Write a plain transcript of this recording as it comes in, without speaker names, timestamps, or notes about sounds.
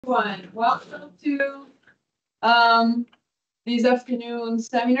Welcome to this afternoon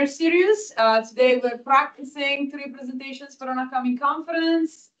seminar series. Today we're practicing 3 presentations for an upcoming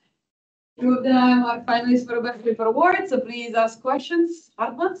conference. 2 of them are finalists for a Best Paper Award, so please ask questions,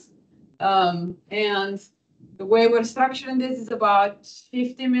 hard ones. And the way we're structuring this is about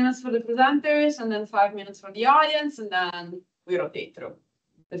 15 minutes for the presenters and then 5 minutes for the audience, and then we rotate through.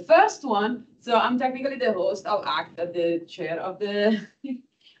 The first one, so I'm technically the host, I'll act as the chair of the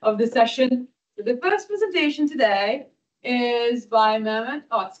of the session. So the first presentation today is by Mehmet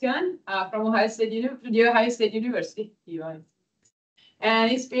Özkan from Ohio State University. And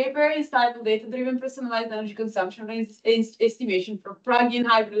his paper is titled Data-Driven Personalized Energy Consumption Estimation for Plug-in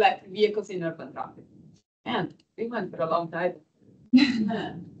Hybrid Electric Vehicles in Urban Traffic. And we went for a long time.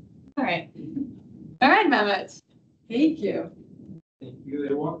 All right, Mehmet. Thank you. Thank you,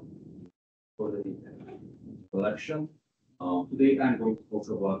 everyone, for the introduction. Today, I'm going to talk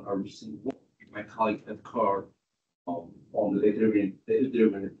about our recent work with my colleague Ed Carr on the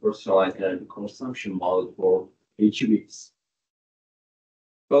data-driven personalized energy consumption model for HEVs.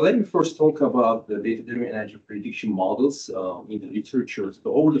 Well, let me first talk about the data-driven energy prediction models in the literature.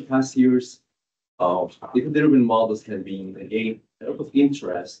 So over the past years, data-driven models have been again a lot of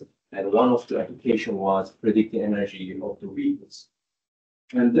interest, and one of the applications was predicting energy of the vehicles.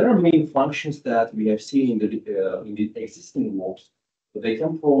 And there are main functions that we have seen in the existing works. So they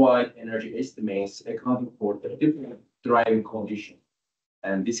can provide energy estimates accounting for the different driving conditions.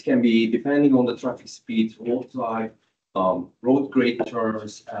 And this can be depending on the traffic speed, road type, road grade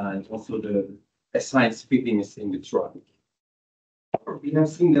turns, and also the assigned speed limits in the traffic. We have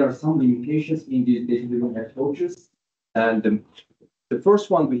seen there are some limitations in the data-driven approaches. And the first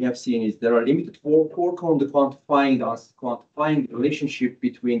one we have seen is there are limited work on the quantifying the relationship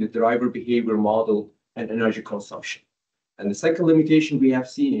between the driver behavior model and energy consumption. And the second limitation we have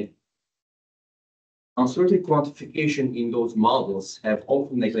seen is uncertain quantification in those models have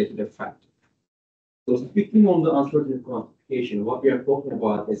often neglected a factor. So speaking on the uncertain quantification, what we are talking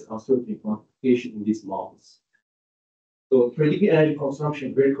about is uncertain quantification in these models. So predicting energy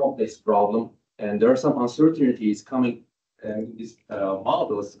consumption is a very complex problem, and there are some uncertainties coming in these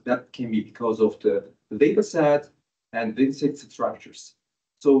models that can be because of the data set and data set structures.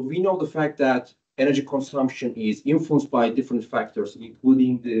 So we know the fact that energy consumption is influenced by different factors,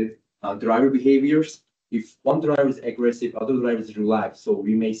 including the driver behaviors. If one driver is aggressive, other drivers relax, so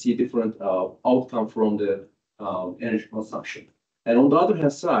we may see different outcome from the energy consumption. And on the other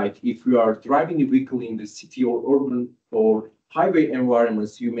hand side, if you are driving a vehicle in the city or urban or highway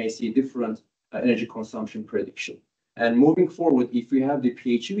environments, you may see different energy consumption prediction. And moving forward, if you have the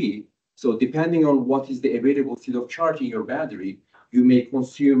PHEV, so depending on what is the available state of charge in your battery, you may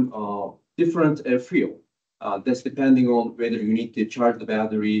consume different fuel. That's depending on whether you need to charge the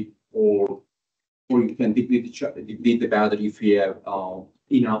battery or you can deplete the battery if you have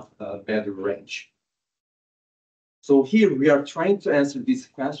enough battery range. So here we are trying to answer this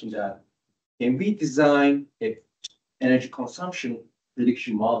question that can we design an energy consumption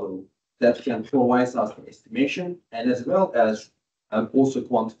prediction model that can provide us an estimation and as well as also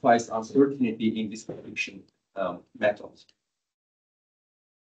quantifies uncertainty in this prediction method.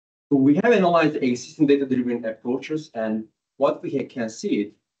 So we have analyzed the existing data-driven approaches, and what we can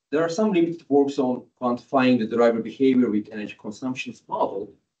see, there are some limited works on quantifying the driver behavior with energy consumption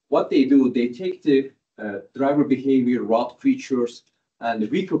model. What they do, they take the driver behavior, route features, and the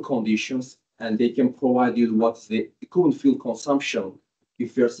vehicle conditions, and they can provide you what's the equivalent fuel consumption.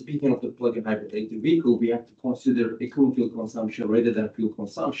 If we are speaking of the plug-in hybrid electric vehicle, we have to consider equivalent fuel consumption rather than fuel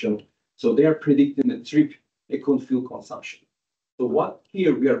consumption. So they are predicting the trip equivalent fuel consumption. So what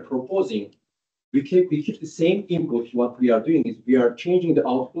here we are proposing, we keep the same input. What we are doing is we are changing the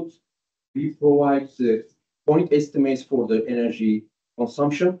output. We provide the point estimates for the energy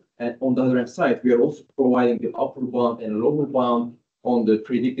consumption. And on the other side, we are also providing the upper bound and lower bound on the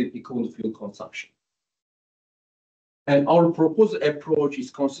predicted equivalent fuel consumption. And our proposed approach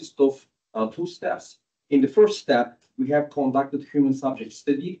consists of 2 steps. In the first step, we have conducted human subject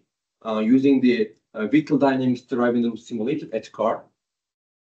study using the vehicle dynamics driving loop simulator at Carr.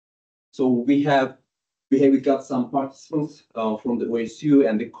 So we got some participants from the OSU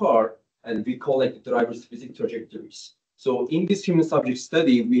and the Carr, and we collect the drivers' physical trajectories. So in this human subject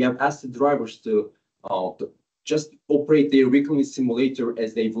study, we have asked the drivers to just operate their vehicle in the simulator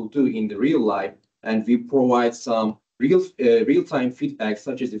as they will do in the real life, and we provide some real-time feedback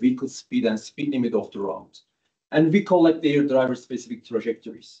such as the vehicle speed and speed limit of the route. And we collect their driver-specific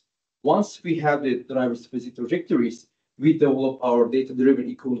trajectories. Once we have the driver-specific trajectories, we develop our data-driven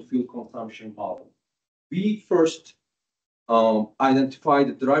equivalent fuel consumption model. We first identify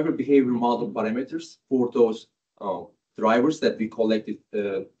the driver behavior model parameters for those drivers that we collected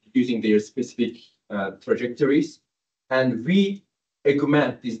using their specific trajectories. And we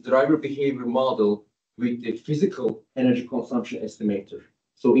augment this driver behavior model with the physical energy consumption estimator.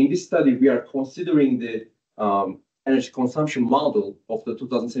 So in this study, we are considering the energy consumption model of the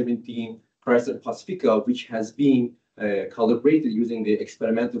 2017 Chrysler Pacifica, which has been calibrated using the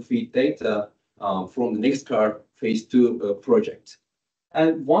experimental feed data from the NextCar Phase 2 project.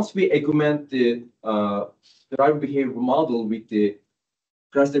 And once we augment the driver behavior model with the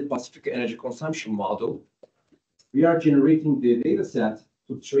Chrysler Pacifica energy consumption model, we are generating the data set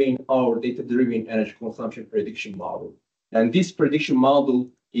to train our data-driven energy consumption prediction model. And this prediction model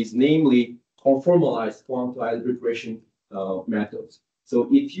is namely conformalized quantile regression methods. So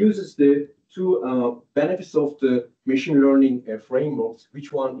it uses the two benefits of the machine learning frameworks,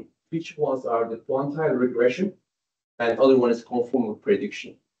 which ones are the quantile regression and other one is conformal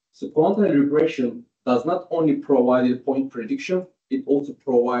prediction. So quantile regression does not only provide a point prediction, it also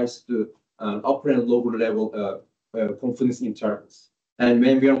provides the upper and lower level confidence intervals. And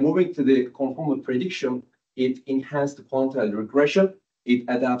when we are moving to the conformal prediction, it enhances the quantile regression. It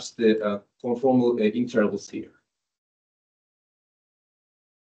adapts the conformal intervals here.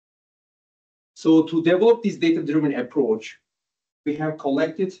 So to develop this data-driven approach, we have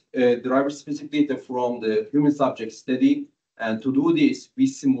collected driver-specific data from the human subject study. And to do this, we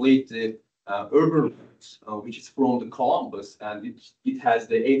simulate the urban routes, which is from the Columbus, and it has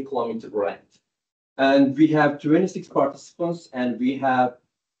the 8-kilometer range. And we have 26 participants, and we have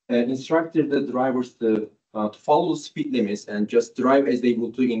instructed the drivers to follow the speed limits and just drive as they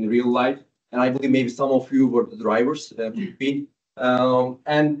would do in real life. And I believe maybe some of you were the drivers, and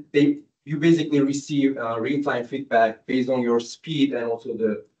you basically receive real-time feedback based on your speed and also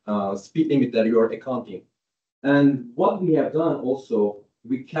the speed limit that you are accounting. And what we have done also,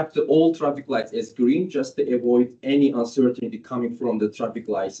 we kept all traffic lights as green just to avoid any uncertainty coming from the traffic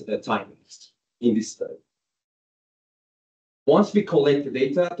lights timings in this study. Once we collect the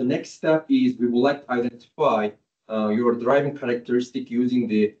data, the next step is we would like to identify your driving characteristic using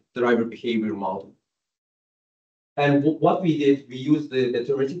the driver behavior model. And what we did, we used the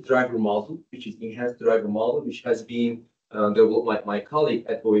deterministic driver model, which is enhanced driver model, which has been developed by my colleague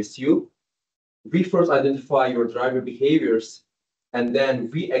at OSU. We first identify your driver behaviors, and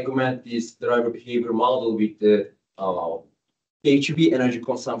then we augment this driver behavior model with the HV energy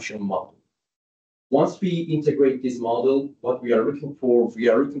consumption model. Once we integrate this model, what we are looking for,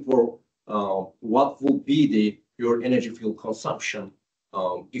 what will be your energy fuel consumption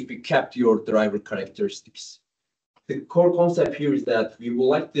if we kept your driver characteristics. The core concept here is that we would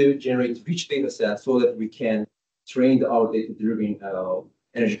like to generate rich data set so that we can train our data-driven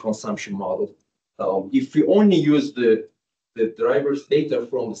energy consumption model. If we only use the driver's data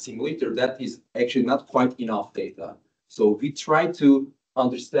from the simulator, that is actually not quite enough data. So we try to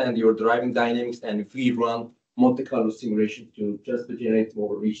understand your driving dynamics, and we run Monte Carlo simulation to generate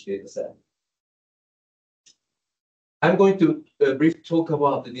more rich data set. I'm going to briefly talk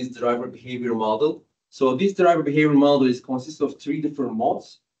about this driver behavior model. So this driver behavior model consists of 3 different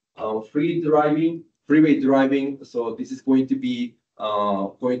modes: freeway driving. So this is going to be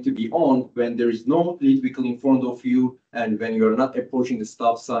on when there is no lead vehicle in front of you and when you are not approaching the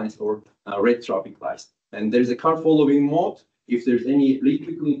stop signs or red traffic lights. And there is a car following mode. If there's any lead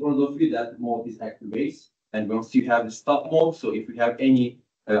vehicle in front of you, that mode is activated. And once you have the stop mode, so if you have any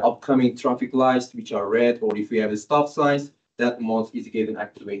upcoming traffic lights which are red, or if you have the stop signs, that mode is getting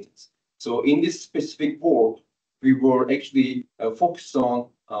activated. So in this specific board, we were actually focused on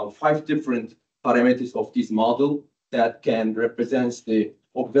 5 different parameters of this model that can represent the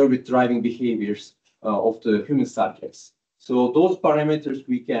observed driving behaviors of the human subjects. So those parameters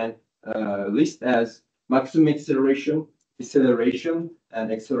we can list as maximum acceleration, deceleration,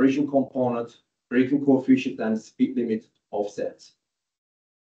 and acceleration component, braking coefficient, and speed limit offsets.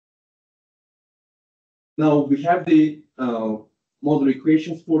 Now we have the model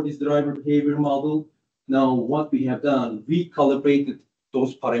equations for this driver behavior model. Now what we have done, we calibrated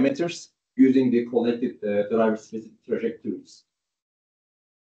those parameters using the collected driver-specific trajectories.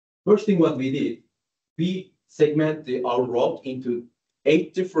 First thing what we did, we segment our route into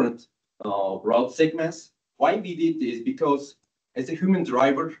 8 different route segments. Why we did this? Because as a human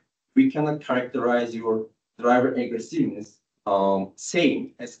driver, we cannot characterize your driver aggressiveness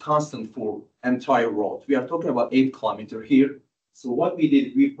same as constant for entire route. We are talking about 8 kilometers here. So what we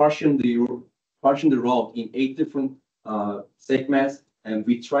did, we partitioned the route in 8 different segments, and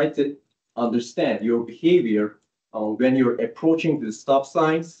we tried to understand your behavior when you're approaching the stop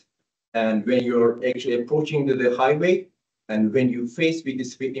signs and when you're actually approaching the highway, and when you face with the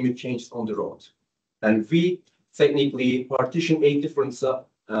speed limit changes on the road. And we technically partition 8 different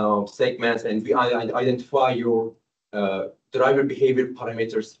segments, and we identify your driver behavior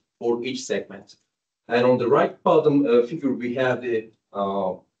parameters for each segment. And on the right bottom figure, we have the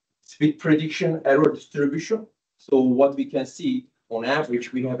speed prediction error distribution. So what we can see, on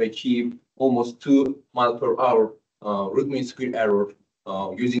average, we have achieved almost 2 miles per hour root mean square error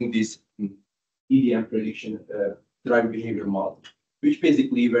using this EDM prediction driver behavior model, which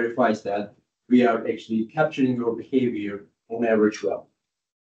basically verifies that we are actually capturing your behavior on average well.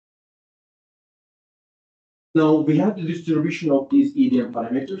 Now we have the distribution of these EDM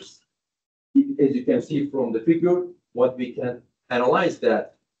parameters. As you can see from the figure, what we can analyze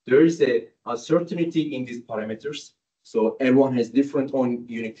that there is a uncertainty in these parameters. So everyone has different own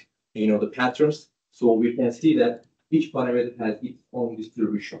unique, the patterns. So we can see that each parameter has its own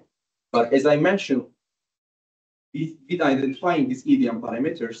distribution. But as I mentioned, with identifying these EDM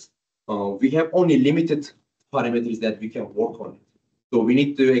parameters, we have only limited parameters that we can work on. So we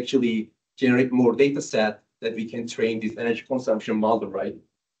need to actually generate more data set that we can train this energy consumption model, right?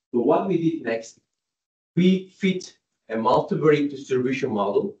 So what we did next, we fit a multivariate distribution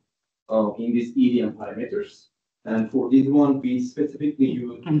model in these EDM parameters. And for this one, we specifically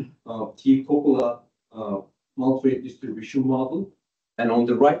use T-Coppola multivariate distribution model. And on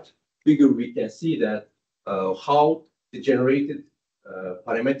the right figure, we can see that how the generated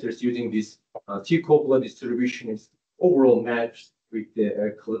parameters using this T-Coppola distribution is overall matched with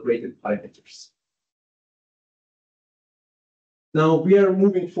the calibrated parameters. Now we are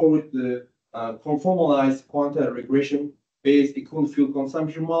moving forward the conformalized quantile regression based equivalent fuel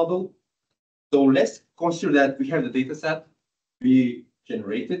consumption model. So let's consider that we have the data set we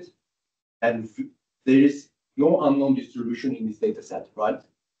generated, and there is no unknown distribution in this data set, right?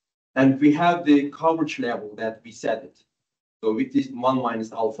 And we have the coverage level that we set it. So with this 1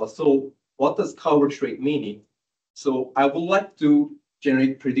 minus alpha. So what does coverage rate meaning? So I would like to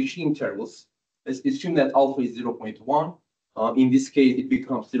generate prediction intervals. Let's assume that alpha is 0.1. In this case, it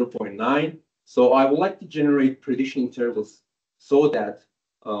becomes 0.9. So I would like to generate prediction intervals so that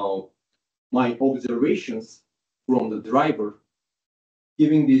my observations from the driver,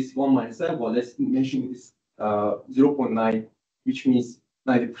 giving this 1 minus alpha, let's mention this 0.9, which means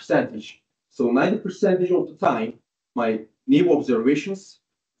 90%. So 90% of the time, my new observations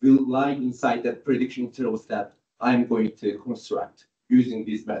will lie inside that prediction intervals that I'm going to construct using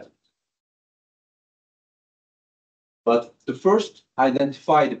this method. But to first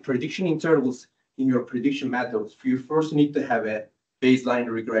identify the prediction intervals in your prediction methods, you first need to have a baseline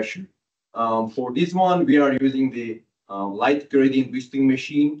regression. For this one, we are using the light gradient boosting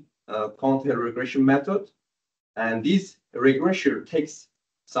machine quantile regression method. And this regression takes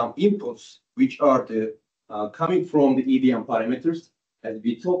some inputs, which are the coming from the EDM parameters, as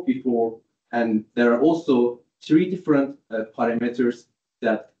we talked before. And there are also 3 different parameters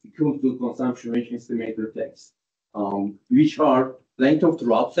that equivalent fuel consumption range estimator takes, which are length of the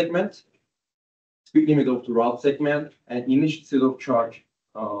route segment, speed limit of the route segment, and initial state of charge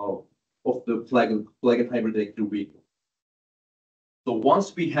of the plug-in hybrid electric vehicle. So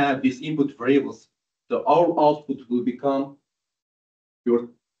once we have these input variables, our output will become your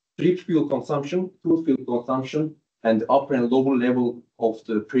trip fuel consumption, fuel fuel consumption, and the upper and lower level of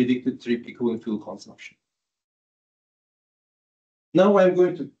the predicted trip equivalent fuel consumption. Now I'm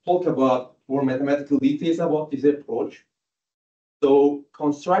going to talk about more mathematical details about this approach. So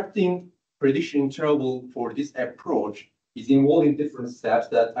constructing prediction interval for this approach is involving different steps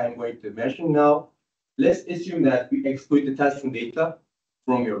that I'm going to mention now. Let's assume that we exploit the testing data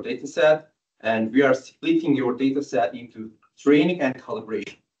from your data set, and we are splitting your data set into training and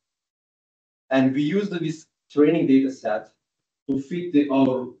calibration. And we use this training data set to fit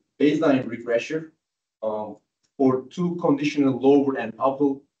our baseline regression for 2 conditional lower and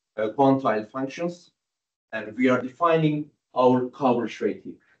upper quantile functions. And we are defining our coverage rate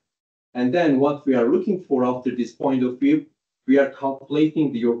here. And then what we are looking for after this point of view, we are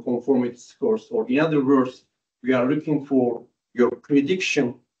calculating your conformity scores, or in other words, we are looking for your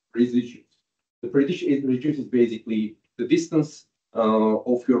prediction residues. The prediction residues is basically the distance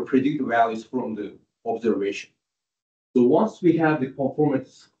of your predicted values from the observation. So once we have the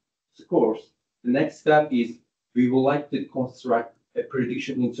conformity scores, the next step is we would like to construct a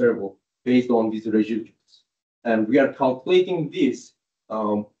prediction interval based on these residues. And we are calculating this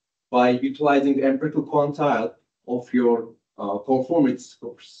by utilizing the empirical quantile of your conformity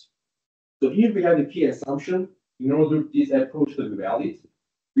scores. So here we have the key assumption. In order for this approach to be valid,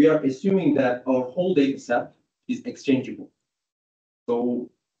 we are assuming that our whole data set is exchangeable. So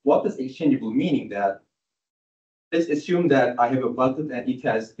what does exchangeable meaning? That let's assume that I have a bucket and it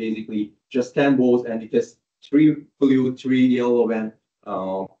has basically just 10 balls and it has 3 blue, 3 yellow, and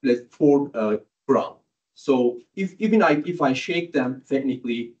let's 4 brown. So if I shake them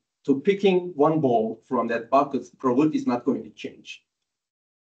technically to picking one ball from that bucket, probability is not going to change.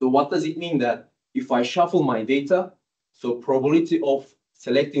 So what does it mean that if I shuffle my data, so probability of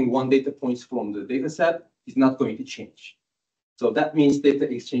selecting one data points from the data set is not going to change. So that means data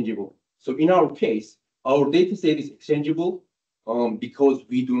exchangeable. So in our case, our data set is exchangeable because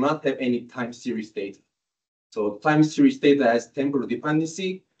we do not have any time series data. So time series data has temporal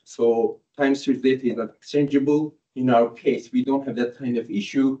dependency. So time series data is not exchangeable. In our case, we don't have that kind of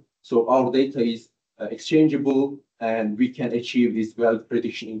issue. So our data is exchangeable and we can achieve these valid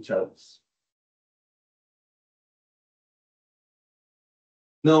prediction intervals.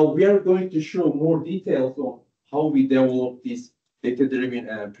 Now we are going to show more details on how we develop this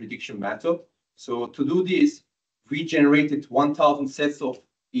data-driven prediction method. So to do this, we generated 1,000 sets of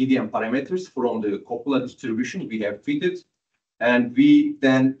EDM parameters from the Coppola distribution we have fitted. And we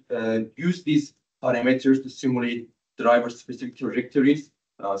then use these parameters to simulate driver-specific trajectories,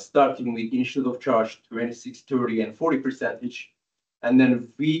 starting with initial of charge 26, 30, and 40%. And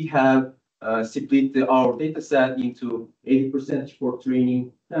then we have split our data set into 80% for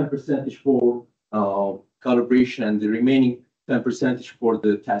training, 10% for calibration, and the remaining 10% for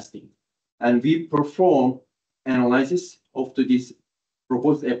the testing. And we perform analysis of this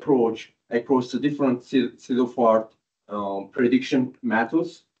proposed approach across the different state-of-art prediction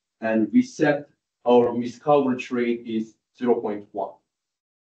methods, and we set our miscoverage rate is 0.1.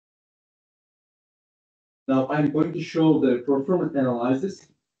 Now I'm going to show the performance analysis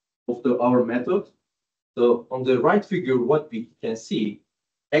of our method. So on the right figure, what we can see,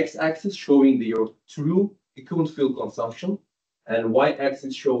 x-axis showing your true equivalent fuel consumption, and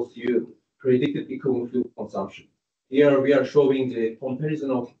y-axis shows you predicted equivalent fuel consumption. Here we are showing the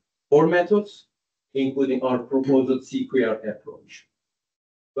comparison of 4 methods, including our proposed CQR approach.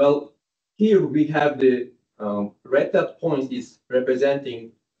 Well, here we have the red dot points is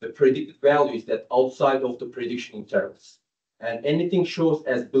representing the predicted values that outside of the prediction intervals. And anything shows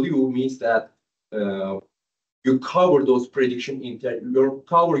as blue means that you cover those prediction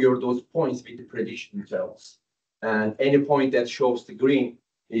those points with the prediction intervals. And any point that shows the green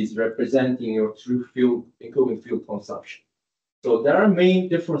is representing your true fuel equivalent fuel consumption. So there are main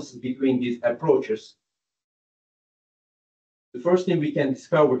differences between these approaches. The first thing we can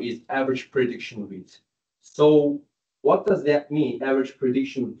discover is average prediction width. So what does that mean, average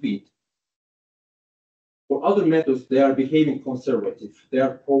prediction width? For other methods, they are behaving conservative. They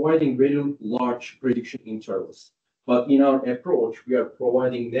are providing very large prediction intervals. But in our approach, we are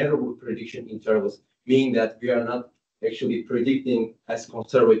providing narrow prediction intervals, meaning that we are not actually predicting as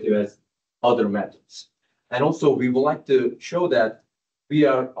conservative as other methods. And also, we would like to show that we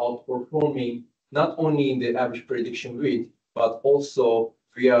are outperforming not only in the average prediction width, but also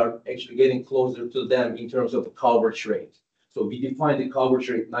we are actually getting closer to them in terms of the coverage rate. So we define the coverage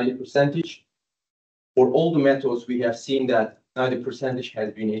rate 90%. For all the methods, we have seen that 90%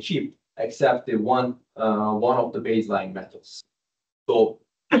 has been achieved, except the one of the baseline methods. So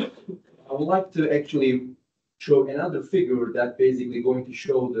I would like to actually show another figure that basically going to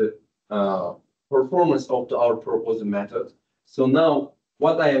show the performance of our proposed method. So now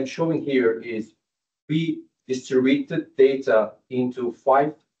what I am showing here is we distributed data into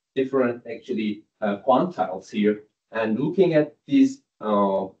 5 different actually quantiles here. And looking at this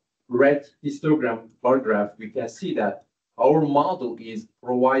red histogram bar graph, we can see that our model is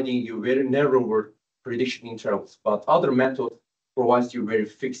providing you very narrower prediction intervals, but other methods provides you very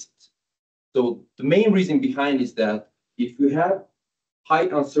fixed. So the main reason behind is that if you have high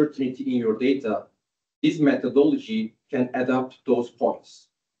uncertainty in your data, this methodology can adapt those points.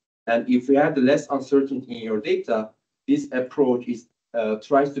 And if you have the less uncertainty in your data, this approach is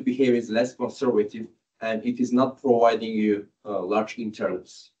tries to behave as less conservative, and it is not providing you large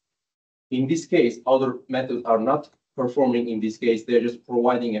intervals. In this case, other methods are not performing in this case. They're just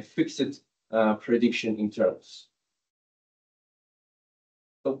providing a fixed prediction intervals.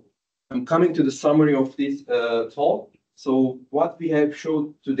 So I'm coming to the summary of this talk. So what we have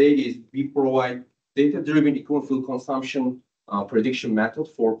showed today is we provide data-driven equivalent fuel consumption prediction method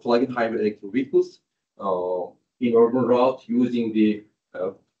for plug-in hybrid electric vehicles in urban route using the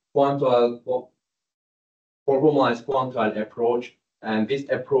formalized quantile approach. And this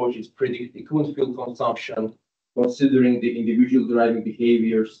approach is predict equivalent fuel consumption, considering the individual driving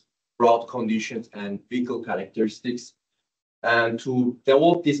behaviors, route conditions, and vehicle characteristics. And to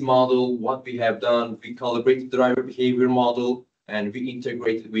develop this model, what we have done, we calibrated the driver behavior model, and we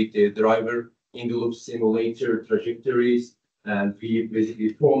integrated with the driver in the loop simulator trajectories, and we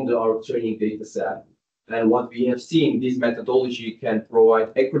basically formed our training data set. And what we have seen, this methodology can provide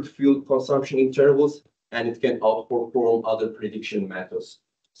accurate fuel consumption intervals, and it can outperform other prediction methods.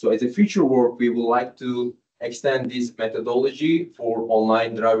 So as a future work, we would like to extend this methodology for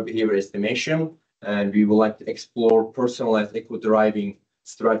online driver behavior estimation, and we would like to explore personalized eco-driving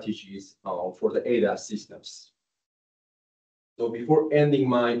strategies for the ADAS systems. So before ending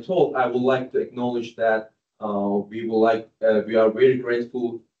my talk, I would like to acknowledge that we are very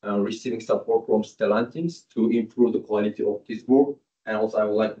grateful receiving support from Stellantis to improve the quality of this work. And also, I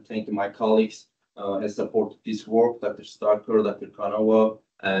would like to thank my colleagues as support this work, Dr. Starker, Dr. Kanova,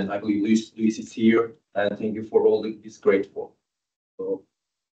 and I believe Luis is here. And thank you for all this great work. So,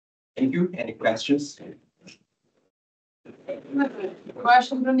 thank you. Any questions?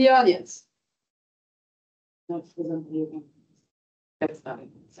 Question from the audience?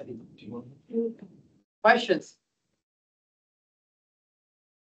 Questions?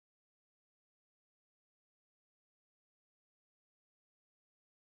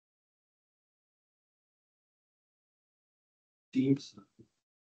 Teams?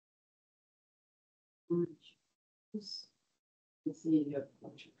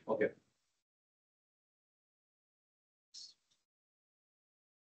 Okay.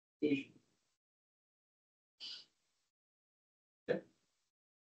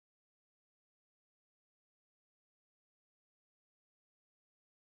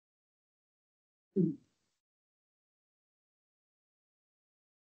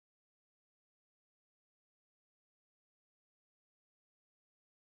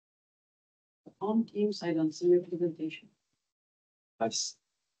 On Teams, I don't see your presentation. Nice.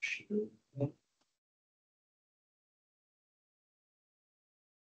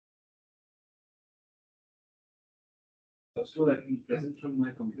 So I can present from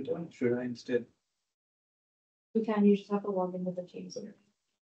my computer. Should I instead? You can, you just have to log into the Teams.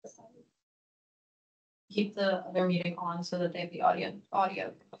 Keep the other meeting on so that they have the audio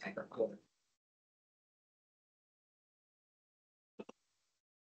microphone.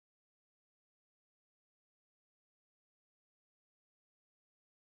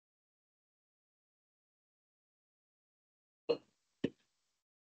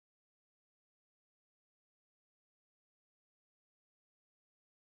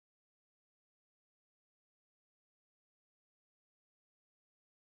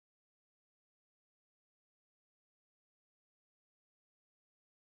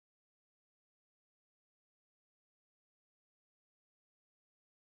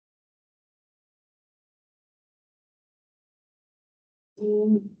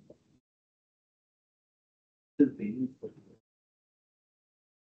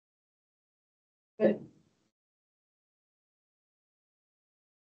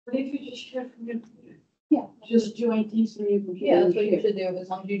 What if you just share from your? Yeah, just join Teams from your computer. Yeah, that's what you should do, as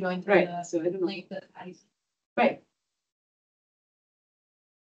long as you join through Right, the so I don't know. link that I. Right.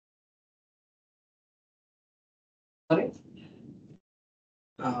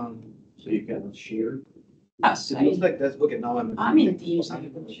 So you can share. Yes, It looks like that's okay. Now I'm in Teams.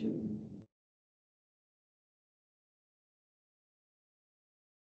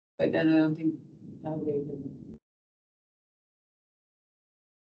 But then I don't think.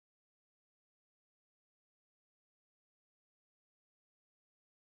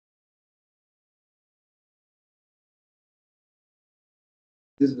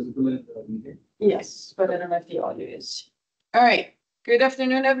 This is visible in the meeting. Yes, but I don't know if the audio is. All right, good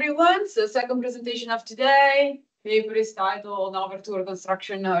afternoon, everyone. So second presentation of today. Paper is titled Overture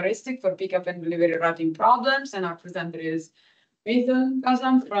Construction Heuristic for Pickup and Delivery Routing Problems, and our presenter is Ethan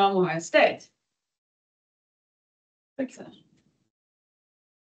Kazan from Ohio State. Excellent.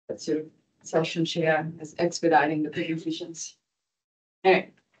 That's your session share as expediting the presentations. All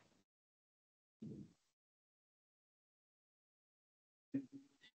right.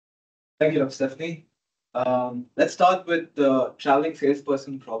 Thank you, Dr. Stephanie. Let's start with the traveling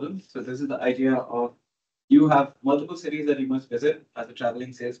salesperson problem. So this is the idea of you have multiple cities that you must visit as a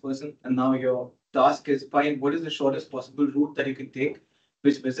traveling salesperson, and now your task is find what is the shortest possible route that you can take,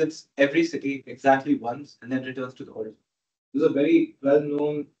 which visits every city exactly once and then returns to the origin. This is a very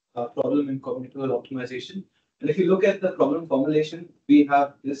well-known problem in combinatorial optimization. And if you look at the problem formulation, we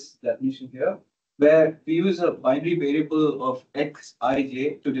have this definition here, where we use a binary variable of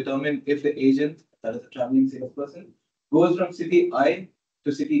xij to determine if the agent, that is the traveling salesperson, goes from city I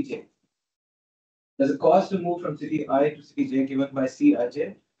to city j. There's a cost to move from city I to city j given by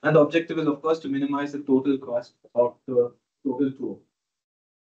Cij, and the objective is, of course, to minimize the total cost of the total tour.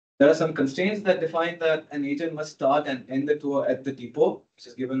 There are some constraints that define that an agent must start and end the tour at the depot, which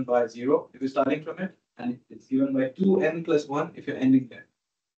is given by 0 if you're starting from it, and it's given by 2n plus 1 if you're ending there,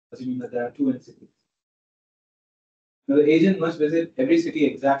 assuming that there are 2n cities. Now, the agent must visit every city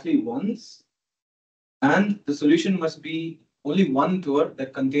exactly once, and the solution must be only one tour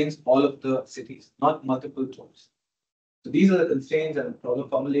that contains all of the cities, not multiple tours. So these are the constraints and problem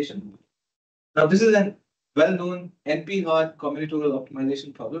formulation. Now, this is an well-known NP-hard combinatorial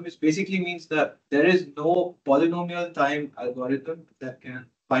optimization problem, which basically means that there is no polynomial time algorithm that can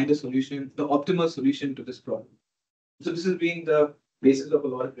find a solution, the optimal solution to this problem. So this is being the basis of a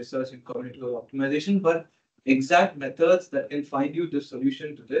lot of research in combinatorial optimization, but exact methods that can find you the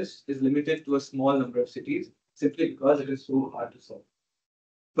solution to this is limited to a small number of cities, simply because it is so hard to solve.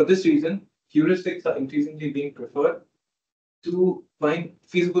 For this reason, heuristics are increasingly being preferred to find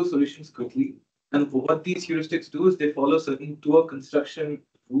feasible solutions quickly. And what these heuristics do is they follow certain tour construction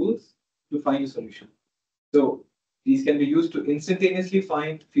rules to find a solution. So these can be used to instantaneously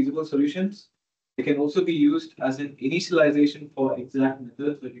find feasible solutions. They can also be used as an initialization for exact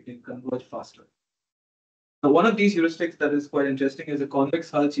methods where you can converge faster. Now, one of these heuristics that is quite interesting is a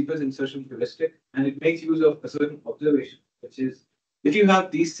convex hull cheapest insertion heuristic, and it makes use of a certain observation, which is if you have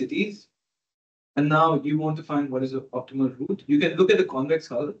these cities, and now you want to find what is the optimal route, you can look at the convex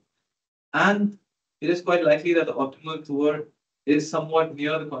hull, and it is quite likely that the optimal tour is somewhat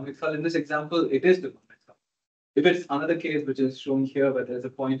near the convex hull. In this example, it is the convex hull. If it's another case, which is shown here, where there's a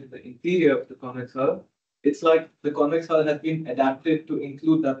point in the interior of the convex hull, it's like the convex hull has been adapted to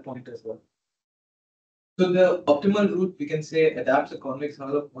include that point as well. So the optimal route, we can say, adapts a convex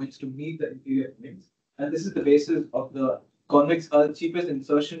hull of points to meet the interior points. And this is the basis of the convex hull cheapest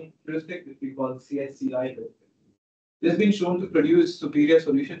insertion heuristic, which we call CHCI heuristic. It has been shown to produce superior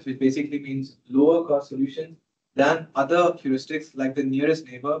solutions, which basically means lower cost solutions than other heuristics like the nearest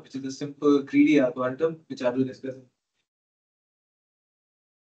neighbor, which is a simple greedy algorithm, which I will discuss.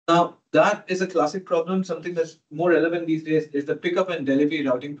 Now, that is a classic problem. Something that's more relevant these days is the pickup and delivery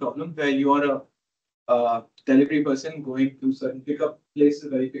routing problem, where you are a delivery person going to certain pickup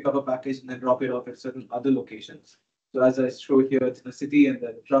places where you pick up a package and then drop it off at certain other locations. So as I show here, it's a city and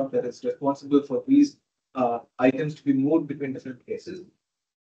the truck that is responsible for these items to be moved between different places.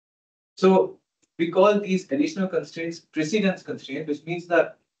 So we call these additional constraints precedence constraints, which means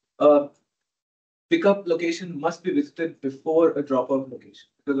that a pickup location must be visited before a drop-off location,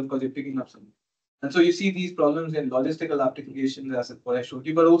 because of course you're picking up something. And so you see these problems in logistical applications, as what I showed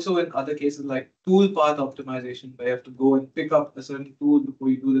you, but also in other cases like tool path optimization, where you have to go and pick up a certain tool before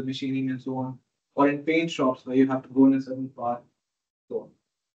you do the machining and so on, or in paint shops where you have to go in a certain path, so on.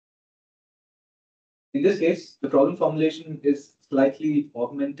 In this case, the problem formulation is slightly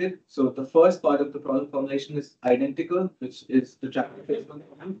augmented. So the first part of the problem formulation is identical, which is the traveling salesman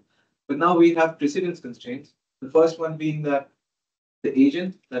problem. But now we have precedence constraints. The first one being that the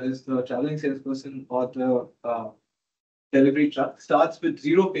agent, that is the traveling salesperson or the delivery truck, starts with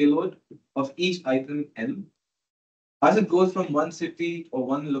 0 payload of each item N. As it goes from one city or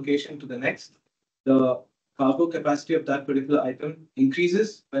one location to the next, the cargo capacity of that particular item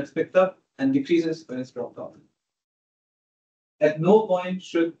increases when it's picked up and decreases when it's dropped off. At no point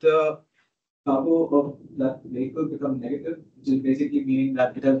should the cargo of that vehicle become negative, which is basically meaning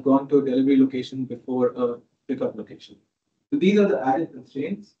that it has gone to a delivery location before a pickup location. So these are the added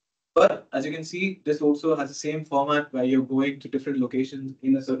constraints. But as you can see, this also has the same format where you're going to different locations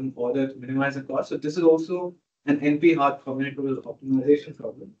in a certain order to minimize the cost. So this is also an NP-hard combinatorial optimization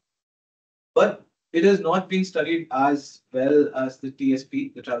problem. But it has not been studied as well as the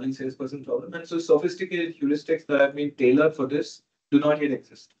TSP, the traveling salesperson problem. And so sophisticated heuristics that have been tailored for this do not yet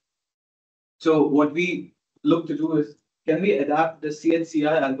exist. So what we look to do is, can we adapt the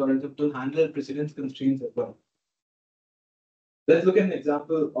CHCI algorithm to handle precedence constraints as well? Let's look at an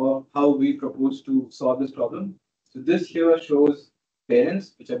example of how we propose to solve this problem. So this here shows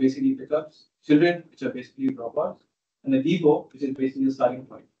parents, which are basically pickups, children, which are basically dropouts, and a depot, which is basically the starting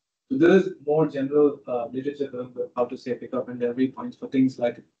point. So there is more general literature about how to say pickup and delivery points for things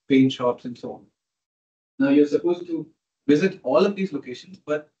like paint shops and so on. Now you're supposed to visit all of these locations,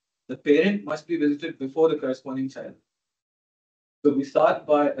 but the parent must be visited before the corresponding child. So we start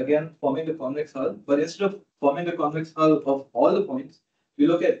by, again, forming the convex hull, but instead of forming the convex hull of all the points, we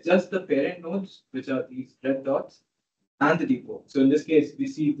look at just the parent nodes, which are these red dots, and the depot. So in this case, we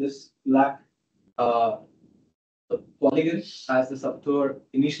see this black polygon as the subtour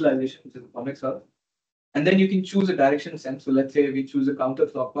initialization, which is the convex hull. And then you can choose a direction sense. So let's say we choose a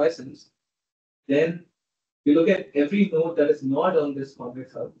counterclockwise sense. Then we look at every node that is not on this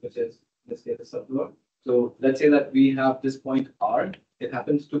convex hull, which is, in this case, the subtour. So let's say that we have this point R. It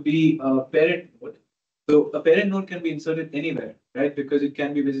happens to be a parent node. So a parent node can be inserted anywhere, right? Because it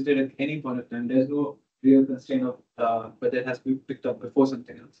can be visited at any point of time. There's no real constraint of whether it has to be picked up before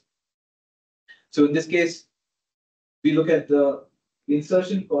something else. So in this case, we look at the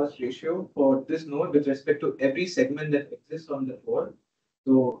insertion cost ratio for this node with respect to every segment that exists on the floor.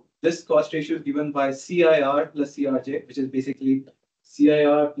 So this cost ratio is given by CIR plus CRJ, which is basically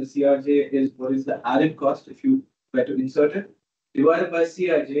CIR plus CRJ is what is the added cost if you were to insert it, divided by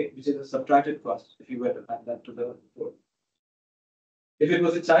CIJ, which is a subtracted cost if you were to add that to the floor. If it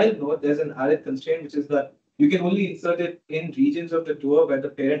was a child node, there's an added constraint, which is that you can only insert it in regions of the tour where the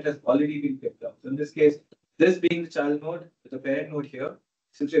parent has already been picked up. So in this case, this being the child node with the parent node here,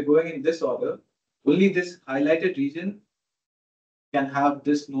 since we're going in this order, only this highlighted region can have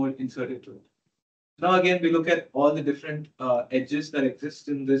this node inserted to it. Now again, we look at all the different edges that exist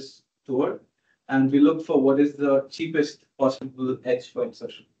in this tour, and we look for what is the cheapest possible edge for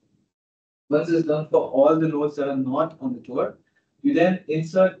insertion. Once it's done for all the nodes that are not on the tour, you then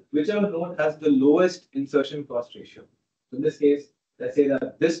insert whichever node has the lowest insertion cost ratio. So in this case, let's say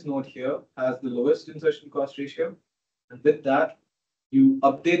that this node here has the lowest insertion cost ratio, and with that, you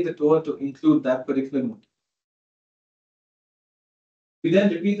update the tour to include that particular node. We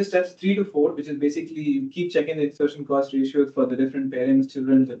then repeat the steps 3 to 4, which is basically you keep checking the insertion cost ratios for the different parents,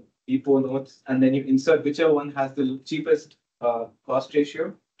 children, the depot nodes, and then you insert whichever one has the cheapest cost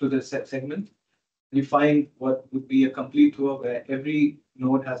ratio to the segment. You find what would be a complete tour where every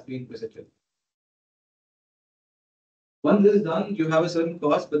node has been visited. Once this is done, you have a certain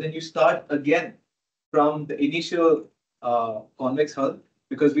cost, but then you start again from the initial convex hull,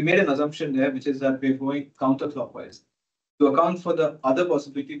 because we made an assumption there, which is that we're going counterclockwise. To account for the other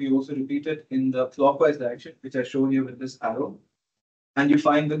possibility, we also repeat it in the clockwise direction, which I show here with this arrow. And you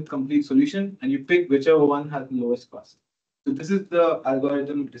find the complete solution, and you pick whichever one has the lowest cost. So this is the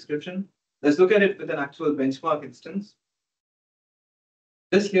algorithm description. Let's look at it with an actual benchmark instance.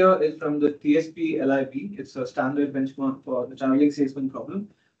 This here is from the TSP LIB. It's a standard benchmark for the traveling salesman problem.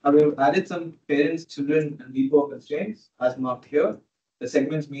 Now we've added some parents, children, and depot constraints as marked here. The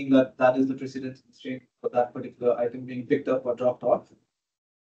segments mean that that is the precedence constraint for that particular item being picked up or dropped off.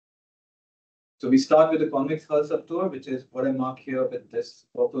 So we start with the convex hull subtour, which is what I mark here with this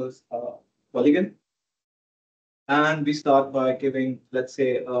purple polygon. And we start by giving, let's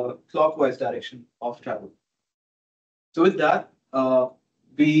say, a clockwise direction of travel. So with that,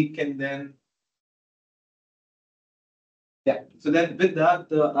 we can then, so then with that,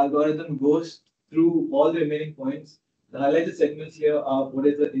 the algorithm goes through all the remaining points. The highlighted segments here are what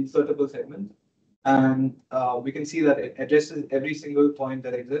is the insertable segment. And we can see that it addresses every single point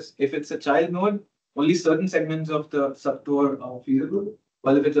that exists. If it's a child node, only certain segments of the subtour are feasible.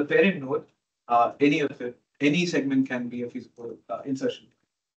 While if it's a parent node, any segment can be a feasible insertion.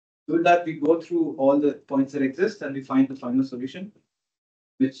 So with that, we go through all the points that exist and we find the final solution,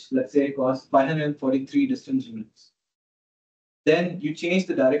 which let's say costs 543 distance units. Then you change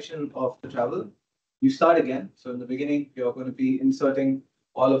the direction of the travel. You start again. So in the beginning, you're going to be inserting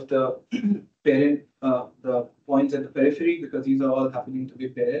all of the parent, the points at the periphery, because these are all happening to be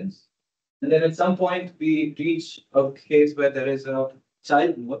parents. And then at some point, we reach a case where there is a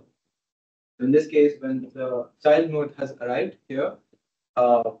child node. In this case, when the child node has arrived here,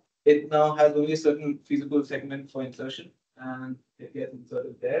 it now has only a certain feasible segment for insertion, and it gets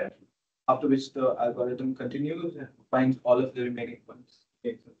inserted there, after which the algorithm continues and finds all of the remaining points.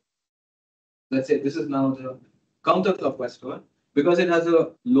 Okay. Let's say this is now the counterclockwise tour. Because it has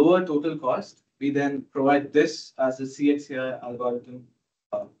a lower total cost, we then provide this as a CHCI algorithm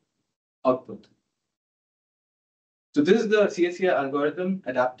output. So this is the CHCI algorithm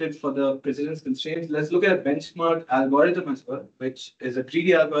adapted for the precedence constraints. Let's look at a benchmark algorithm as well, which is a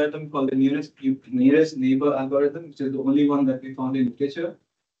 3D algorithm called the nearest neighbor algorithm, which is the only one that we found in literature.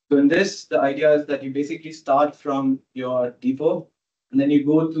 So in this, the idea is that you basically start from your depot, and then you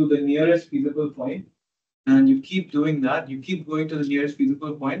go to the nearest feasible point, and you keep doing that. You keep going to the nearest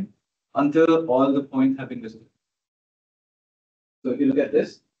feasible point until all the points have been visited. So if you look at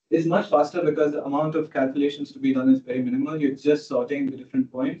this, it's much faster because the amount of calculations to be done is very minimal. You're just sorting the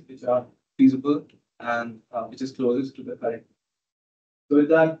different points which are feasible and which is closest to the current. So with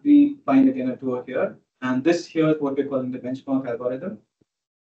that, we find again a tour here. And this here is what we're calling the benchmark algorithm.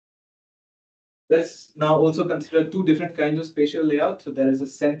 Let's now also consider two different kinds of spatial layout. So there is a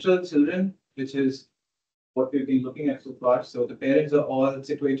central children, which is what we've been looking at so far. So the parents are all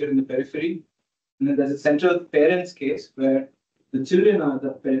situated in the periphery. And then there's a central parents case where the children are the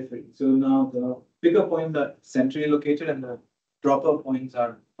periphery. So now the picker points are centrally located and the dropper points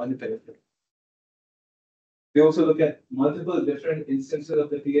are on the periphery. We also look at multiple different instances of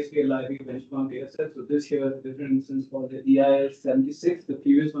the TSP-LIB benchmark dataset. So this here is a different instance for the EIL 76. The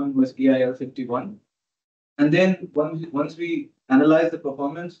previous one was EIL 51. And then once we analyze the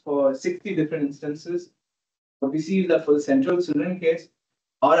performance for 60 different instances, what we see is that for the central children case,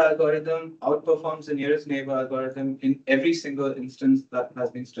 our algorithm outperforms the nearest neighbor algorithm in every single instance that has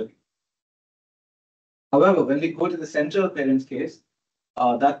been studied. However, when we go to the central parents case,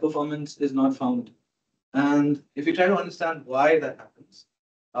 that performance is not found. And if you try to understand why that happens,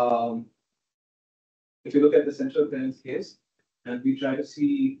 if you look at the central parents case and we try to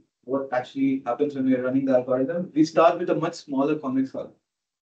see what actually happens when we're running the algorithm, we start with a much smaller convex hull.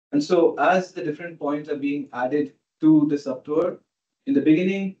 And so as the different points are being added to the subtour, in the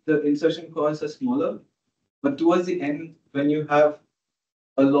beginning, the insertion costs are smaller, but towards the end, when you have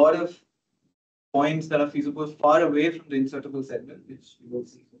a lot of points that are feasible far away from the insertable segment, which you will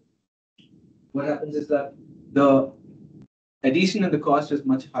see, what happens is that the addition and the cost is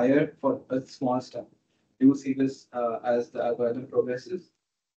much higher for a small step. You will see this as the algorithm progresses.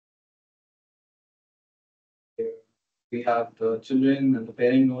 Here we have the children and the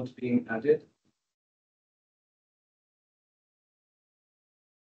parent nodes being added.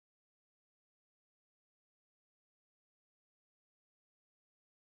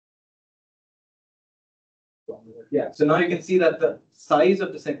 Yeah, so now you can see that the size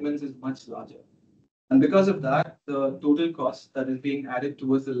of the segments is much larger. And because of that, the total cost that is being added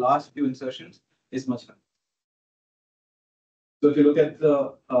towards the last few insertions is much higher. So if you look at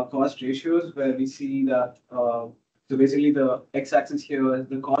the cost ratios, where we see that, so basically the x-axis here is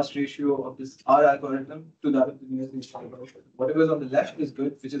the cost ratio of this R algorithm to that of the nearest algorithm. Whatever is on the left is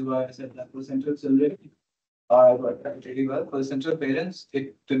good, which is why I said that for central children, R worked really well. For the central parents,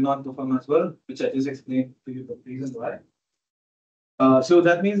 it did not perform as well, which I just explained to you the reason why. So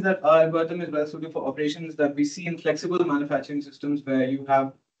that means that our algorithm is well suited for operations that we see in flexible manufacturing systems where you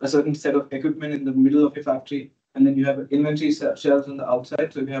have a certain set of equipment in the middle of your factory, and then you have inventory shelves on the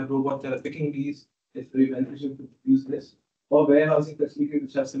outside. So if you have robots that are picking these, it's very beneficial to use this. Or warehousing facilities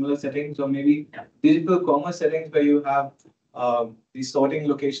which have similar settings, or maybe digital commerce settings where you have these sorting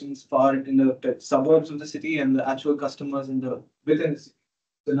locations far in the suburbs of the city and the actual customers within the city.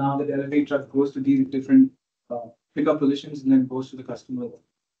 So now the delivery truck goes to these different pickup positions and then goes to the customer.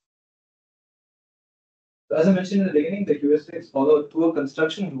 So as I mentioned in the beginning, the heuristics follow two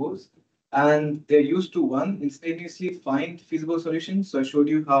construction rules, and they're used to one, instantaneously find feasible solutions. So I showed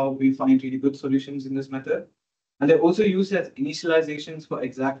you how we find really good solutions in this method. And they're also used as initializations for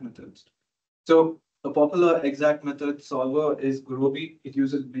exact methods. So a popular exact method solver is Gurobi. It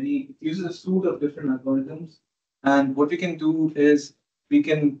uses a suite of different algorithms. And what we can do is we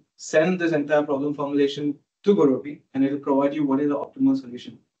can send this entire problem formulation to Gurobi, and it will provide you what is the optimal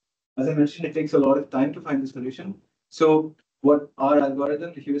solution. As I mentioned, it takes a lot of time to find the solution. So what our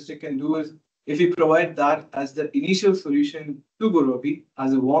algorithm, the heuristic, can do is, if we provide that as the initial solution to Gurobi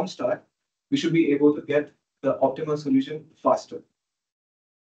as a warm start, we should be able to get the optimal solution faster.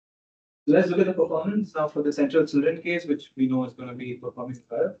 So let's look at the performance now for the central children case, which we know is going to be performing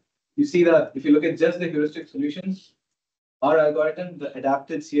well. You see that if you look at just the heuristic solutions, our algorithm, the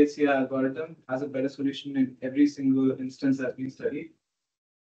adapted CHCI algorithm, has a better solution in every single instance that we studied.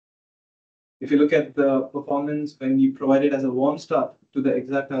 If you look at the performance when you provide it as a warm start to the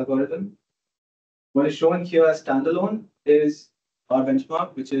exact algorithm, what is shown here as standalone is our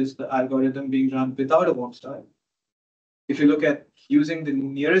benchmark, which is the algorithm being run without a warm start. If you look at using the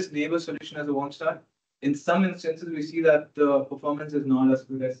nearest neighbor solution as a warm start, in some instances, we see that the performance is not as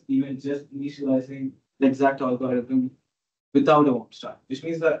good as even just initializing the exact algorithm without a warm start, which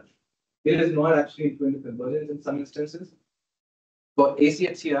means that it is not actually going to convergence in some instances. For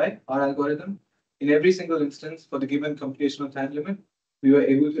ACHCI, our algorithm, in every single instance for the given computational time limit, we were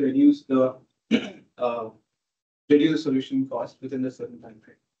able to reduce the solution cost within a certain time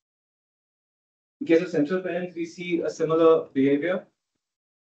frame. In case of central parents, we see a similar behavior.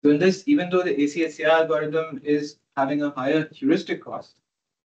 So in this, even though the ACHCI algorithm is having a higher heuristic cost,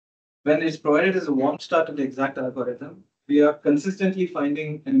 when it's provided as a warm start to the exact algorithm, we are consistently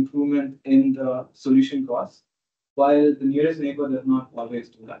finding an improvement in the solution cost, while the nearest neighbor does not always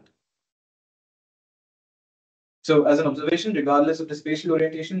do that. So as an observation, regardless of the spatial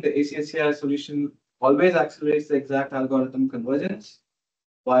orientation, the ACHCI solution always accelerates the exact algorithm convergence,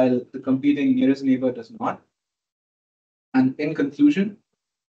 while the competing nearest neighbor does not. And in conclusion,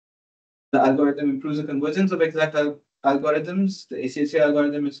 the algorithm improves the convergence of exact algorithms. The ACHCI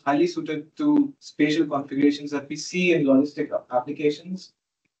algorithm is highly suited to spatial configurations that we see in logistic applications.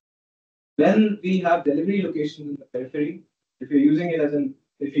 When we have delivery locations in the periphery, if you're using it as an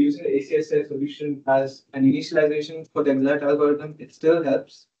if you're using the ACSI solution as an initialization for the exact algorithm, it still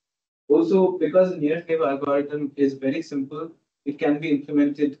helps. Also, because the nearest neighbor algorithm is very simple, it can be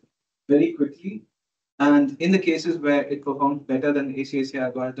implemented very quickly. And in the cases where it performs better than the ACSI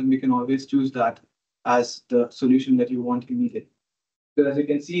algorithm, you can always choose that as the solution that you want immediately. So as you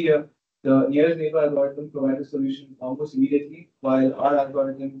can see here, the nearest neighbor algorithm provides a solution almost immediately, while our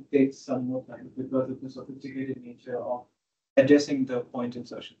algorithm takes some more time because of the sophisticated nature of addressing the point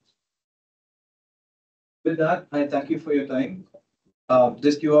insertions. With that, I thank you for your time.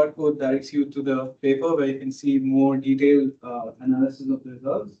 This QR code directs you to the paper where you can see more detailed analysis of the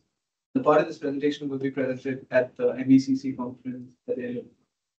results. The part of this presentation will be presented at the MECC conference at the end of.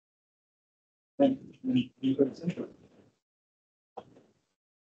 Thank you.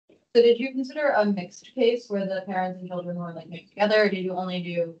 So did you consider a mixed case where the parents and children were like mixed together, or did you only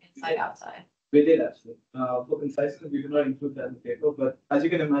do inside outside? We did actually. For conciseness, we do not include that in the paper, but as you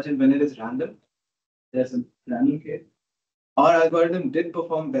can imagine, when it is random, there's a random case. Our algorithm did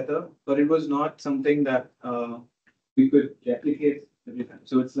perform better, but it was not something that we could replicate every time.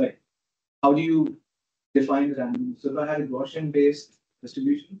 So it's like, how do you define random? So if I had a Gaussian-based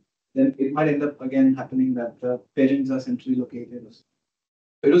distribution, then it might end up again happening that the parents are centrally located.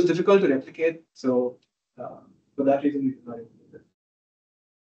 It was difficult to replicate, so for that reason, we could not include it.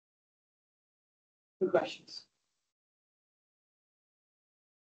 Good questions.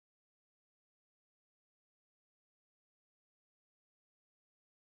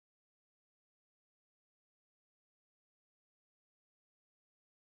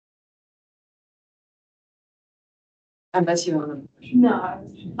 Unless you want to. No, I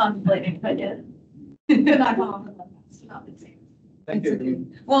was contemplating if I did. Could not come up with one that's not the same. Thank It's you.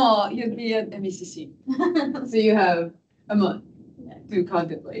 okay. Well, you'd be at MECC, so you have a month to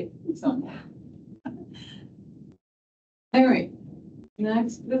contemplate some. All right,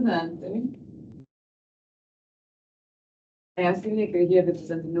 next presenter. I asked if they could hear the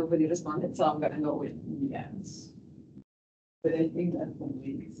presenter, nobody responded, so I'm gonna go with yes. But I think that will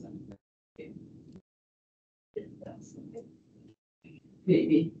make sense.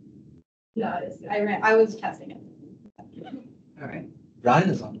 Maybe. No, it is. I was testing it. All right. Brian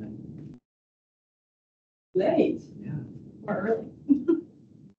is on there. Late. Or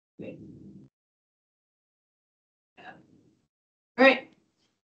early. All right.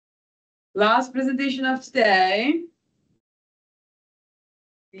 Last presentation of today.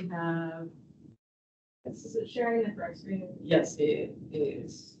 We have, This is sharing the correct screen. yes, it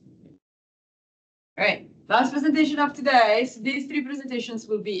is. All right, last presentation of today. So these three presentations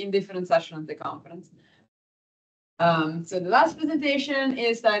will be in different sessions of the conference. So the last presentation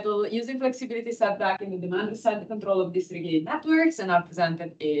is titled Using Flexibility Setback in the Demand Side Control of Distributed Networks, and our presenter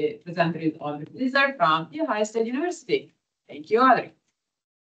is Audrey Blizzard from The Ohio State University. Thank you, Audrey.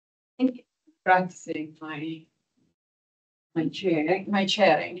 Thank you. Practicing my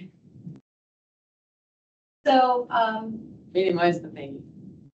chairing. So, Minimize the thing.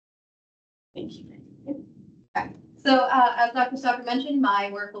 Thank you. So as Dr. Stocker mentioned,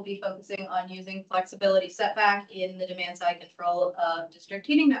 my work will be focusing on using flexibility setback in the demand side control of district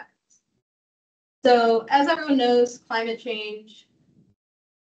heating networks. So as everyone knows, climate change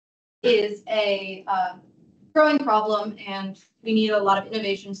is a growing problem, and we need a lot of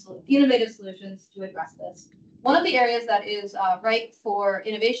innovative solutions to address this. One of the areas that is ripe for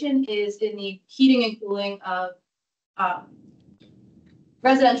innovation is in the heating and cooling of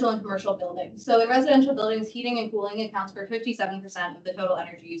residential and commercial buildings. So in residential buildings, heating and cooling accounts for 57% of the total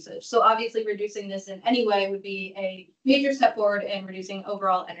energy usage. So obviously reducing this in any way would be a major step forward in reducing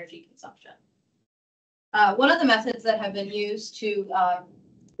overall energy consumption. One of the methods that have been used to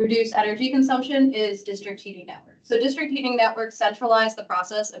reduce energy consumption is district heating networks. So district heating networks centralize the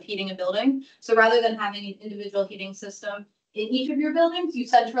process of heating a building. So rather than having an individual heating system in each of your buildings, you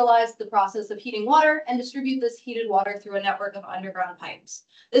centralize the process of heating water and distribute this heated water through a network of underground pipes.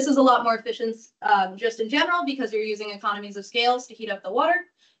 This is a lot more efficient just in general because you're using economies of scales to heat up the water.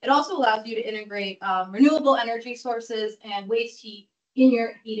 It also allows you to integrate renewable energy sources and waste heat in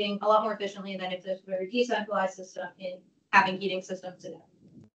your heating a lot more efficiently than if there's a very decentralized system in having heating systems today.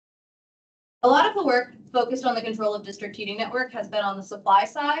 A lot of the work focused on the control of district heating network has been on the supply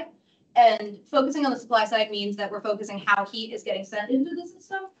side. And focusing on the supply side means that we're focusing how heat is getting sent into the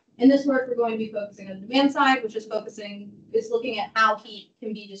system. In this work, we're going to be focusing on the demand side, which is looking at how heat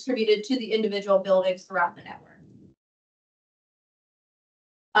can be distributed to the individual buildings throughout the network.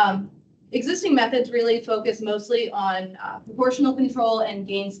 Existing methods really focus mostly on proportional control and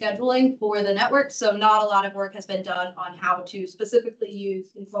gain scheduling for the network. So not a lot of work has been done on how to specifically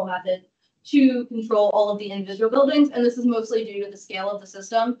use control methods to control all of the individual buildings. And this is mostly due to the scale of the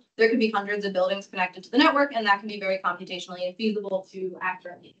system. There could be hundreds of buildings connected to the network, and that can be very computationally infeasible to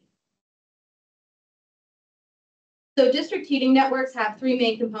accurately. So district heating networks have three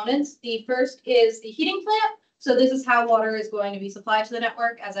main components. The first is the heating plant. So this is how water is going to be supplied to the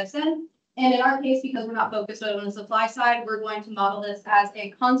network, as I said. And in our case, because we're not focused on the supply side, we're going to model this as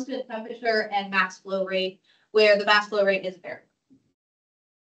a constant temperature and mass flow rate, where the mass flow rate is variable.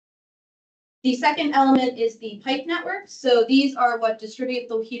 The second element is the pipe network. So these are what distribute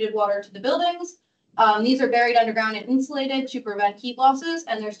the heated water to the buildings. These are buried underground and insulated to prevent heat losses.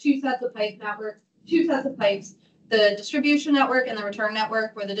 And there's two sets of pipes, the distribution network and the return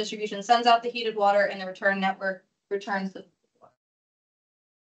network, where the distribution sends out the heated water and the return network returns the water.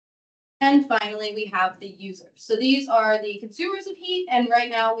 And finally, we have the users. So these are the consumers of heat. And right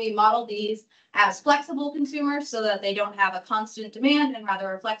now we model these as flexible consumers so that they don't have a constant demand and rather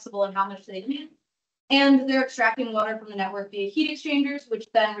are flexible in how much they demand. And they're extracting water from the network via heat exchangers, which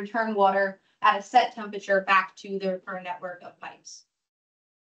then return water at a set temperature back to the return network of pipes.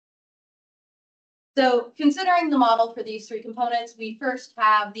 So considering the model for these three components, we first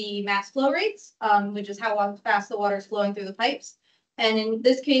have the mass flow rates, which is how fast the water is flowing through the pipes. And in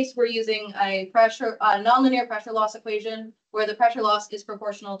this case, we're using a nonlinear pressure loss equation where the pressure loss is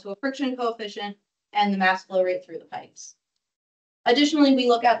proportional to a friction coefficient and the mass flow rate through the pipes. Additionally, we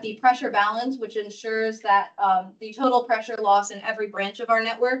look at the pressure balance, which ensures that the total pressure loss in every branch of our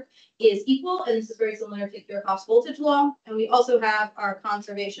network is equal. And this is very similar to Kirchhoff's voltage law. And we also have our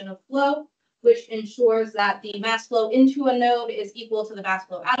conservation of flow, which ensures that the mass flow into a node is equal to the mass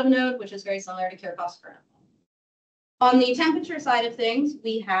flow out of a node, which is very similar to Kirchhoff's current law. On the temperature side of things,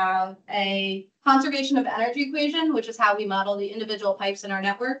 we have a conservation of energy equation, which is how we model the individual pipes in our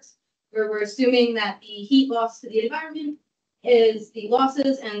networks, where we're assuming that the heat loss to the environment is the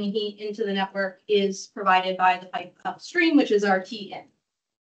losses and the heat into the network is provided by the pipe upstream, which is our T-in.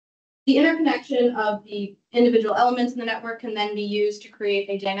 The interconnection of the individual elements in the network can then be used to create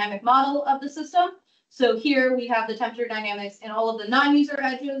a dynamic model of the system. So here we have the temperature dynamics in all of the non-user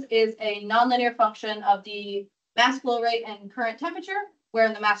edges is a nonlinear function of the mass flow rate and current temperature,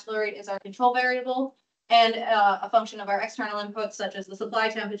 where the mass flow rate is our control variable, and a function of our external inputs, such as the supply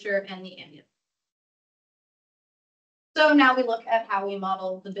temperature and the ambient. So now we look at how we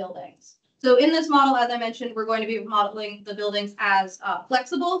model the buildings. So in this model, as I mentioned, we're going to be modeling the buildings as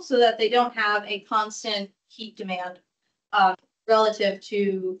flexible so that they don't have a constant heat demand relative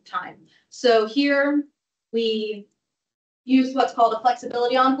to time. So here we use what's called a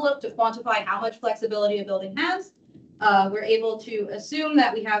flexibility envelope to quantify how much flexibility a building has. We're able to assume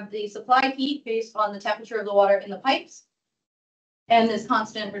that we have the supply heat based on the temperature of the water in the pipes and this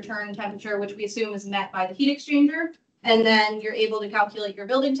constant return temperature, which we assume is met by the heat exchanger. And then you're able to calculate your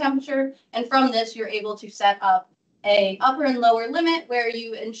building temperature. And from this, you're able to set up a upper and lower limit where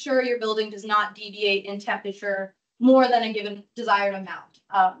you ensure your building does not deviate in temperature more than a given desired amount.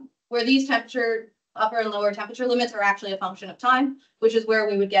 Where these upper and lower temperature limits are actually a function of time, which is where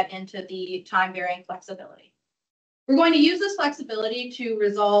we would get into the time varying flexibility. We're going to use this flexibility to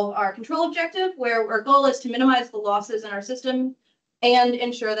resolve our control objective, where our goal is to minimize the losses in our system and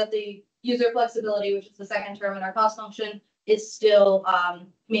ensure that the user flexibility, which is the second term in our cost function, is still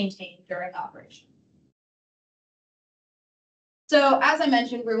maintained during operation. So as I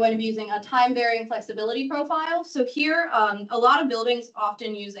mentioned, we're going to be using a time varying flexibility profile. So here, a lot of buildings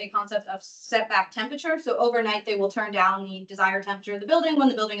often use a concept of setback temperature. So overnight, they will turn down the desired temperature of the building when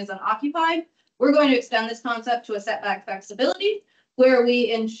the building is unoccupied. We're going to extend this concept to a setback flexibility, where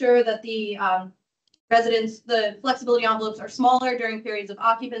we ensure that the flexibility envelopes are smaller during periods of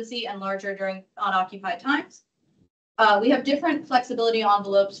occupancy and larger during unoccupied times. We have different flexibility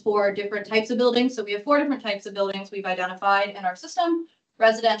envelopes for different types of buildings. So we have 4 different types of buildings we've identified in our system: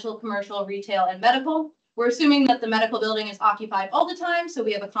 residential, commercial, retail, and medical. We're assuming that the medical building is occupied all the time. So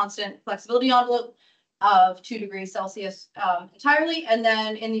we have a constant flexibility envelope of 2 degrees Celsius entirely. And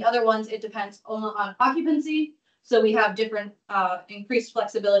then in the other ones, it depends only on occupancy. So we have different increased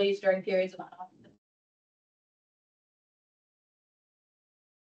flexibilities during periods of unoccupancy.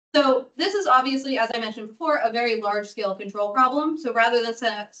 So this is obviously, as I mentioned before, a very large scale control problem. So rather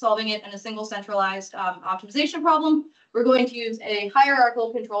than solving it in a single centralized optimization problem, we're going to use a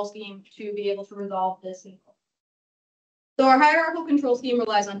hierarchical control scheme to be able to resolve this. So our hierarchical control scheme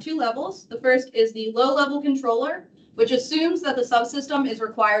relies on 2 levels. The first is the low level controller, which assumes that the subsystem is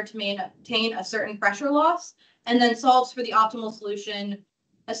required to maintain a certain pressure loss, and then solves for the optimal solution,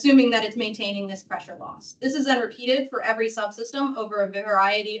 assuming that it's maintaining this pressure loss. This is then repeated for every subsystem over a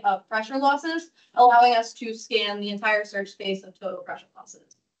variety of pressure losses, allowing us to scan the entire search space of total pressure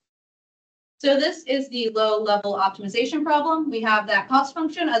losses. So this is the low-level optimization problem. We have that cost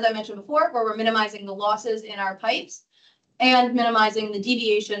function, as I mentioned before, where we're minimizing the losses in our pipes and minimizing the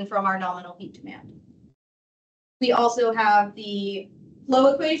deviation from our nominal heat demand. We also have the flow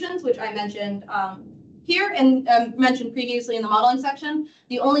equations, which I mentioned here and mentioned previously in the modeling section.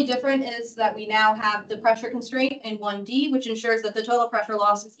 The only difference is that we now have the pressure constraint in 1D, which ensures that the total pressure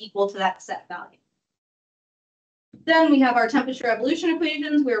loss is equal to that set value. Then we have our temperature evolution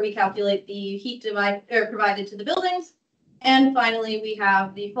equations, where we calculate the heat provided to the buildings. And finally, we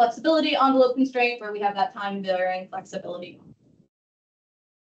have the flexibility envelope constraint, where we have that time-varying flexibility.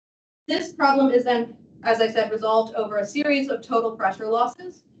 This problem is then, as I said, resolved over a series of total pressure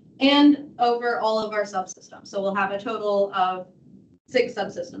losses and over all of our subsystems. So we'll have a total of 6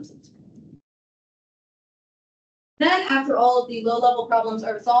 subsystems. Then after all of the low-level problems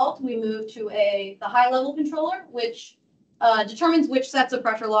are resolved, we move to the high-level controller, which determines which sets of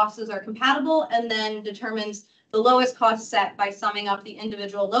pressure losses are compatible and then determines the lowest cost set by summing up the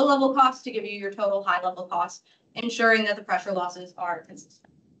individual low-level costs to give you your total high-level cost, ensuring that the pressure losses are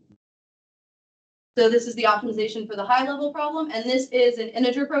consistent. So this is the optimization for the high-level problem, and this is an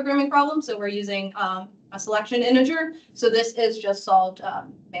integer programming problem. So we're using a selection integer. So this is just solved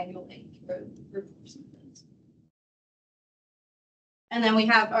manually through groups and things. And then we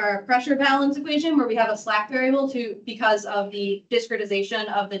have our pressure balance equation, where we have a slack variable because of the discretization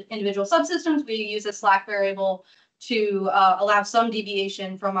of the individual subsystems, we use a slack variable to allow some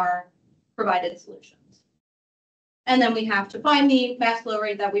deviation from our provided solution. And then we have to find the mass flow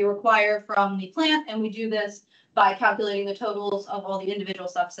rate that we require from the plant, and we do this by calculating the totals of all the individual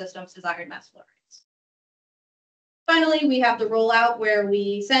subsystems' desired mass flow rates. Finally, we have the rollout, where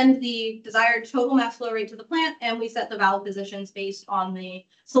we send the desired total mass flow rate to the plant, and we set the valve positions based on the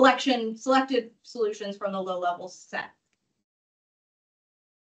selected solutions from the low-level set.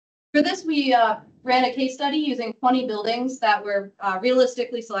 For this, we ran a case study using 20 buildings that were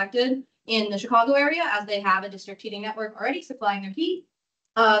realistically selected in the Chicago area, as they have a district heating network already supplying their heat.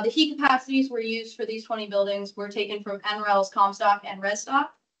 The heat capacities were used for these 20 buildings were taken from NREL's Comstock and ResStock.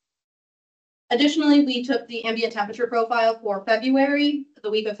 Additionally, we took the ambient temperature profile for February, the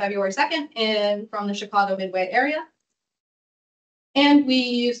week of February 2nd, and from the Chicago Midway area. And we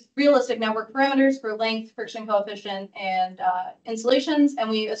used realistic network parameters for length, friction coefficient, and insulations, and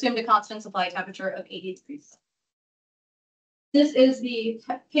we assumed a constant supply temperature of 80 degrees. This is the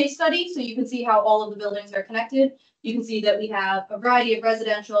case study, so you can see how all of the buildings are connected. You can see that we have a variety of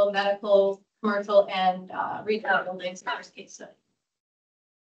residential, medical, commercial, and retail buildings in our case study.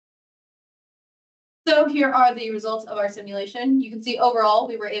 So here are the results of our simulation. You can see overall,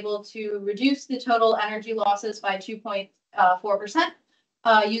 we were able to reduce the total energy losses by 2.4%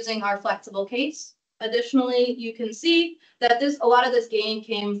 using our flexible case. Additionally, you can see that a lot of this gain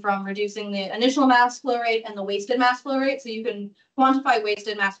came from reducing the initial mass flow rate and the wasted mass flow rate. So you can quantify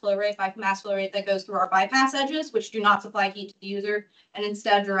wasted mass flow rate by mass flow rate that goes through our bypass edges, which do not supply heat to the user, and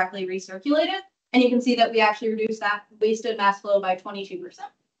instead directly recirculate it. And you can see that we actually reduced that wasted mass flow by 22%,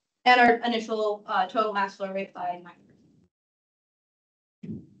 and our initial total mass flow rate by 9%.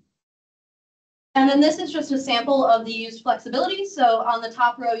 And then this is just a sample of the used flexibility. So on the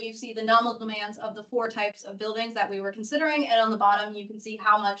top row, you see the nominal demands of the 4 types of buildings that we were considering. And on the bottom, you can see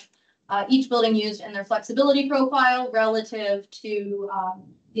how much each building used in their flexibility profile relative to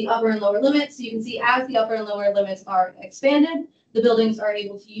the upper and lower limits. So you can see as the upper and lower limits are expanded, the buildings are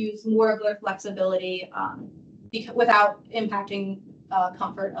able to use more of their flexibility without impacting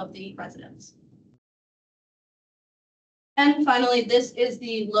comfort of the residents. And finally, this is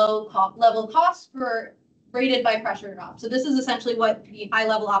the low-level cost rated by pressure drop. So this is essentially what the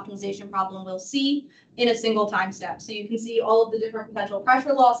high-level optimization problem will see in a single time step. So you can see all of the different potential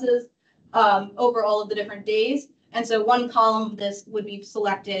pressure losses over all of the different days. And so one column of this would be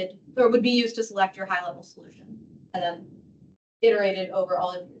selected, or would be used to select your high-level solution, and then iterated over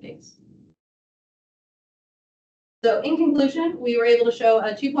all of your days. So in conclusion, we were able to show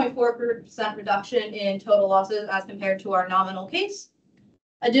a 2.4% reduction in total losses as compared to our nominal case.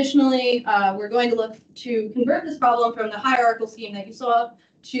 Additionally, we're going to look to convert this problem from the hierarchical scheme that you saw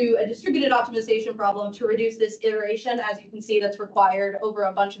to a distributed optimization problem to reduce this iteration, as you can see, that's required over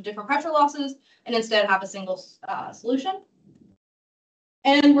a bunch of different pressure losses, and instead have a single solution.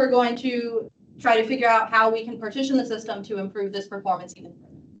 And we're going to try to figure out how we can partition the system to improve this performance even further.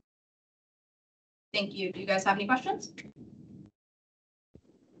 Thank you. Do you guys have any questions?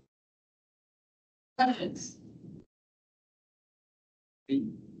 Questions?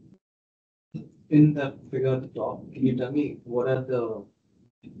 In the figure at the top, can you tell me what are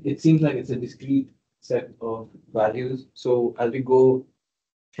it seems like it's a discrete set of values. So as we go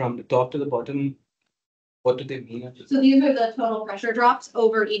from the top to the bottom, what do they mean? So these are the total pressure drops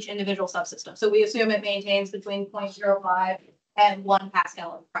over each individual subsystem. So we assume it maintains between 0.05 and 1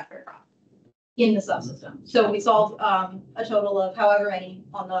 pascal of pressure drop in the subsystem. So we solve a total of however many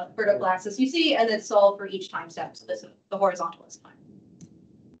on the vertical axis you see, and then solve for each time step. So this is the horizontal is time.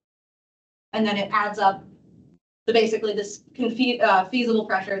 And then it adds up the basically this feasible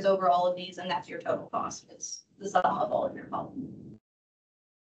pressures over all of these, and that's your total cost. It's the sum of all of your columns.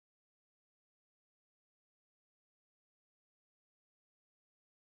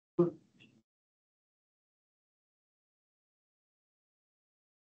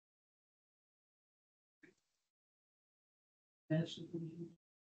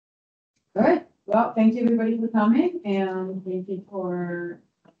 All right, well, thank you everybody for coming and thank you for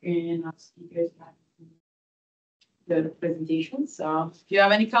bringing our speakers back to the presentation. So if you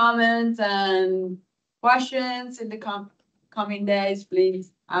have any comments and questions in the coming days,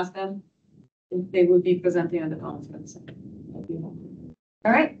 please ask them. They will be presenting at the conference.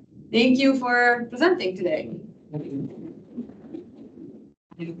 All right, thank you for presenting today. And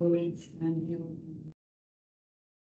you